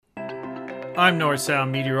I'm North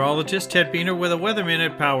Sound meteorologist Ted Beener with a Weather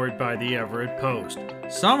Minute powered by the Everett Post.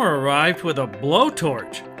 Summer arrived with a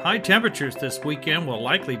blowtorch. High temperatures this weekend will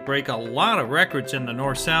likely break a lot of records in the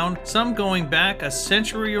North Sound, some going back a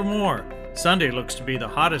century or more. Sunday looks to be the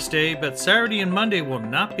hottest day, but Saturday and Monday will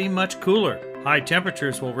not be much cooler. High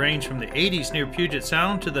temperatures will range from the 80s near Puget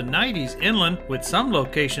Sound to the 90s inland, with some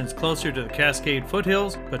locations closer to the Cascade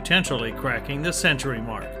foothills potentially cracking the century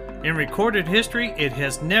mark. In recorded history, it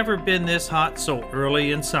has never been this hot so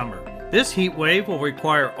early in summer. This heat wave will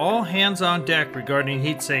require all hands on deck regarding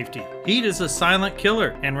heat safety. Heat is a silent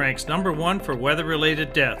killer and ranks number one for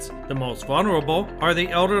weather-related deaths. The most vulnerable are the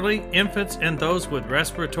elderly, infants, and those with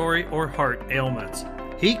respiratory or heart ailments.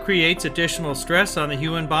 Heat creates additional stress on the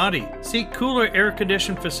human body. Seek cooler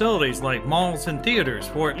air-conditioned facilities like malls and theaters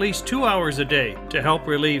for at least 2 hours a day to help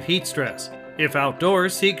relieve heat stress. If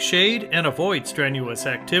outdoors, seek shade and avoid strenuous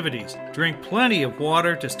activities. Drink plenty of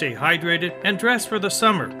water to stay hydrated and dress for the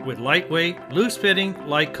summer with lightweight, loose-fitting,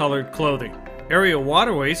 light-colored clothing. Area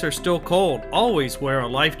waterways are still cold. Always wear a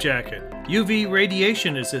life jacket. UV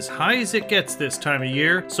radiation is as high as it gets this time of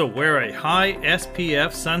year, so wear a high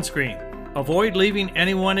SPF sunscreen. Avoid leaving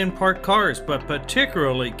anyone in parked cars, but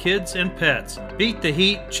particularly kids and pets. Beat the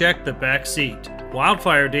heat, check the back seat.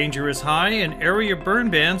 Wildfire danger is high and area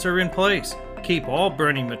burn bans are in place. Keep all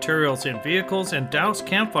burning materials in vehicles and douse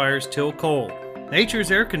campfires till cold.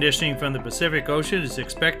 Nature's air conditioning from the Pacific Ocean is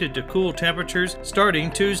expected to cool temperatures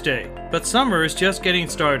starting Tuesday. But summer is just getting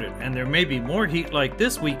started, and there may be more heat like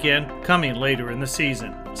this weekend coming later in the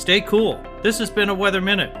season. Stay cool. This has been a Weather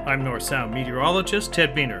Minute. I'm North Sound meteorologist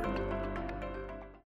Ted Beener.